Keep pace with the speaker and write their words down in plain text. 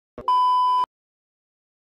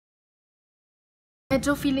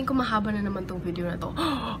Medyo feeling ko mahaba na naman tong video na to.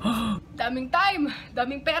 Daming time!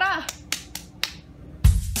 Daming pera!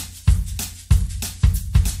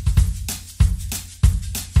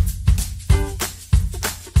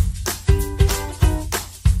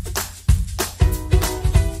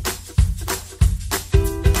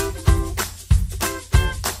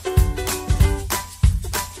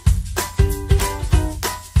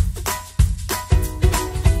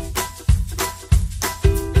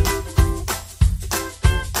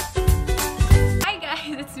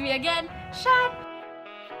 Again, Shan!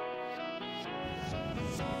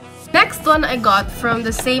 Next one I got from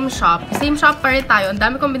the same shop. Same shop pa rin tayo. Ang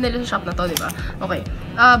dami kong binili sa shop na to, diba? Okay.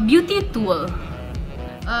 Beauty tool.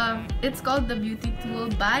 It's called the Beauty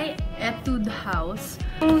Tool by Etude House.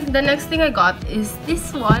 The next thing I got is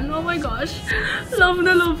this one. Oh my gosh! Love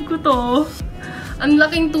na love ko to. Ang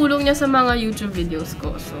laking tulong niya sa mga YouTube videos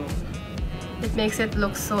ko. So, it makes it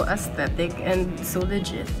look so aesthetic and so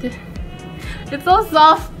legit. It's so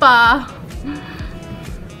soft pa.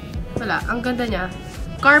 Wala, ang ganda niya.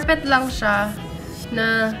 Carpet lang siya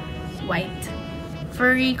na white.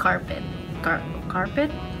 Furry carpet. Carpet?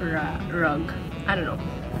 Rug. I don't know.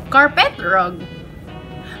 Carpet? Rug.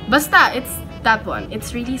 Basta, it's that one.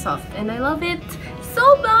 It's really soft and I love it so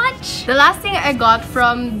much. The last thing I got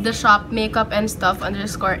from the shop Makeup and Stuff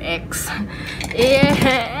 _X.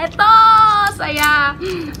 Ito! Saya!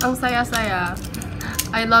 Ang saya-saya.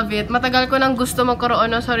 I love it. Matagal ko nang gusto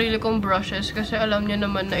magkaroon ng sarili kong brushes kasi alam niyo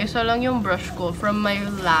naman na isa lang yung brush ko from my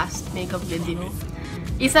last makeup video.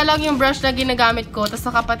 Isa lang yung brush na ginagamit ko, tapos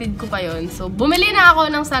sa kapatid ko pa yun. So, bumili na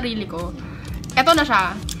ako ng sarili ko. Eto na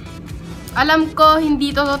siya. Alam ko,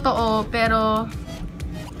 hindi to totoo, pero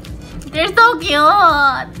they're so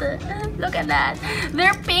cute! Look at that.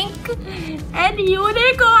 They're pink and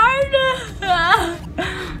unicorn!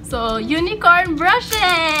 So, unicorn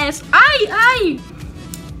brushes! Ay!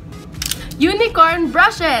 Unicorn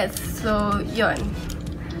brushes! So, yun.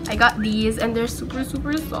 I got these and they're super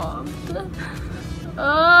soft.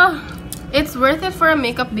 It's worth it for a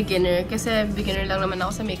makeup beginner kasi beginner lang naman ako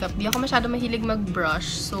sa makeup. Di ako masyado mahilig mag-brush.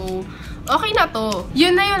 So, okay na to.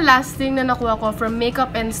 Yun na yung last thing na nakuha ko from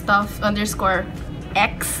Makeup and Stuff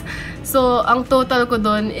 _X. So, ang total ko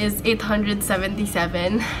dun is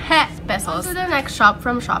 877 pesos. To the next shop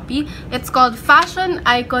from Shopee. It's called Fashion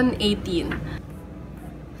Icon 18.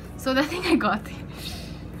 So, the thing I got,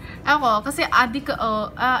 ako, kasi addict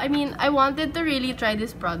ko, I mean, I wanted to really try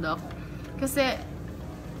this product. Kasi,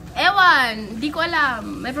 ewan, di ko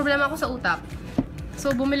alam. May problema ako sa utak.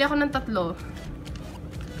 So, bumili ako ng 3.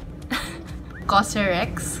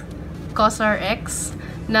 COSRX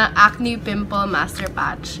na Acne Pimple Master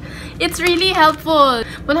Patch. It's really helpful.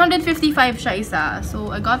 155 siya isa.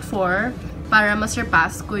 So, I got 4 para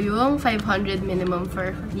ma-surpass ko yung 500 minimum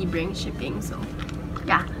for libreng shipping. So,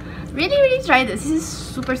 yeah. Really try this. This is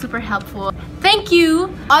super helpful. Thank you!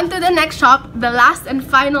 On to the next shop, the last and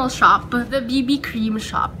final shop, the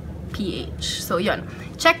THEBBCREAMSHOPPH. So, yun.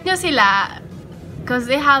 Check nyo sila because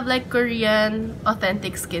they have like Korean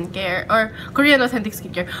authentic skincare or Korean authentic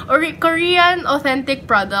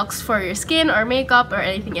products for your skin or makeup or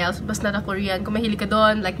anything else. Basta na Korean. Kung mahilig ka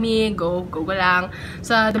doon, like me, go lang.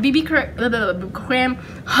 So, the THEBBCREAMSHOPPH.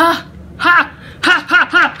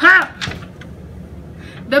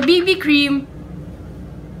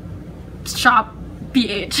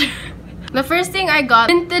 The first thing I got,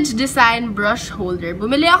 vintage design brush holder.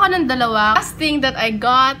 Bumili ako ng 2. Last thing that I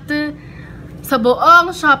got sa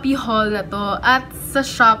buong Shopee haul na to at sa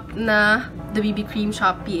shop na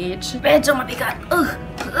THEBBCREAMSHOPPH. Medyo mabigat.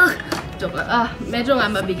 Joke lang. Medyo nga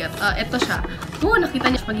mabigat. Ito siya. Nakita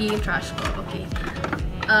niyo pagiging trash ko. Okay.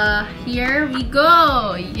 Here we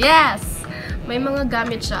go. Yes! May mga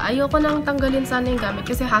gamit siya. Ayoko nang tanggalin sana yung gamit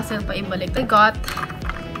kasi hassle pa ibalik. I got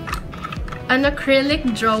an acrylic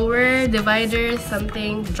drawer, divider,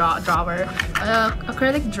 something, drawer.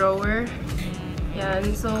 Acrylic drawer.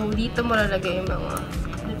 Yan. So, dito mo lalagay yung mga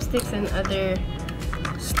lipsticks and other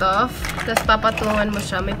stuff. Tapos, papatungan mo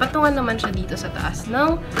siya. May patungan naman siya dito sa taas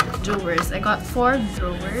ng drawers. I got 4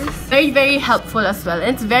 drawers. Very helpful as well.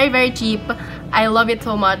 And it's very cheap. I love it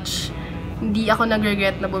so much. Hindi ako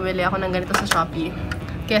nag-regret na bumili ako ng ganito sa Shopee.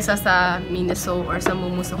 Kesa sa Miniso or sa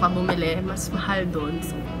Mumuso ka bumili. Mas mahal doon.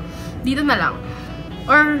 So, dito na lang.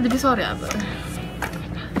 Or Divisoria.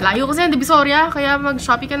 Layo kasi yung Divisoria. Kaya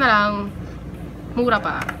mag-Shopee ka na lang. Mura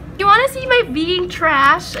pa. You wanna see my being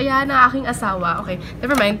trash? Ayan na aking asawa. Okay,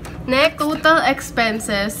 never mind. Next, total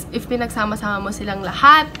expenses, if pinagsama-sama mo silang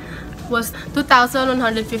lahat, was 2,157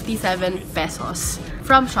 pesos.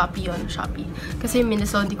 From Shopee yun, Shopee. Kasi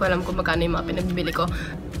Miniso, hindi ko alam kung magkano yung mga pinagbibili ko.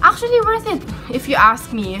 Actually, worth it, if you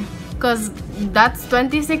ask me. Because that's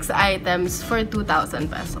 26 items for 2,000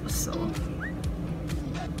 pesos. So,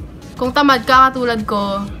 kung tamad ka katulad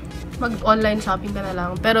ko, mag-online shopping ka na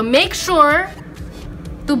lang. Pero make sure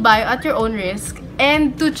to buy at your own risk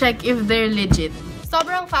and to check if they're legit.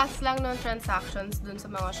 Sobrang fast lang ng transactions dun sa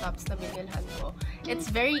mga shops na binilhan ko. It's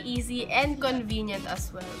very easy and convenient as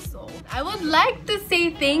well. So, I would like to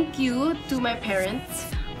say thank you to my parents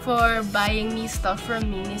for buying me stuff from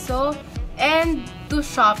Miniso and to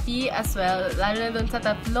Shopee as well. Lalo na dun sa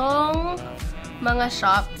tatlong mga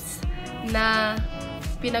shops na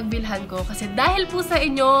pinagbilhan ko. Kasi dahil po sa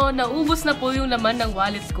inyo, naubos na po yung laman ng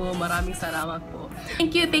wallet ko. Maraming salamat po.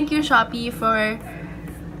 Thank you Shopee for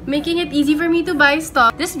making it easy for me to buy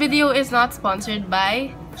stuff. This video is not sponsored by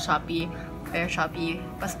Shopee. Pero Shopee,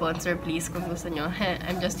 pa-sponsor please kung gusto nyo.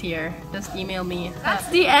 I'm just here. Just email me. That's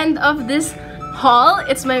the end of this haul.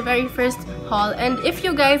 It's my very first haul. And if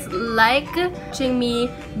you guys like watching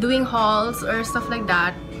me doing hauls or stuff like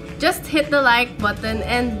that, just hit the like button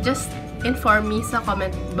and just inform me sa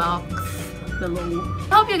comment box below.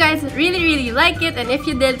 I hope you guys really like it. And if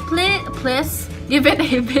you did, please give it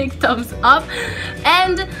a big thumbs up.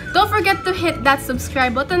 And don't forget to hit that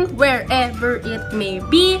subscribe button wherever it may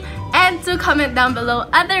be. And to comment down below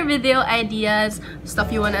other video ideas, stuff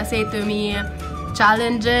you wanna say to me,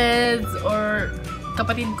 challenges, or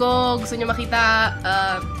kapatid ko, gusto nyo makita,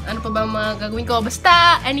 ano pa ba mga gagawin ko.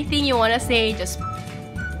 Basta, anything you wanna say, just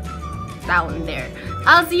down there.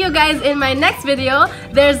 I'll see you guys in my next video.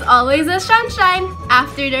 There's always a sunshine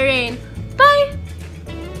after the rain. Bye!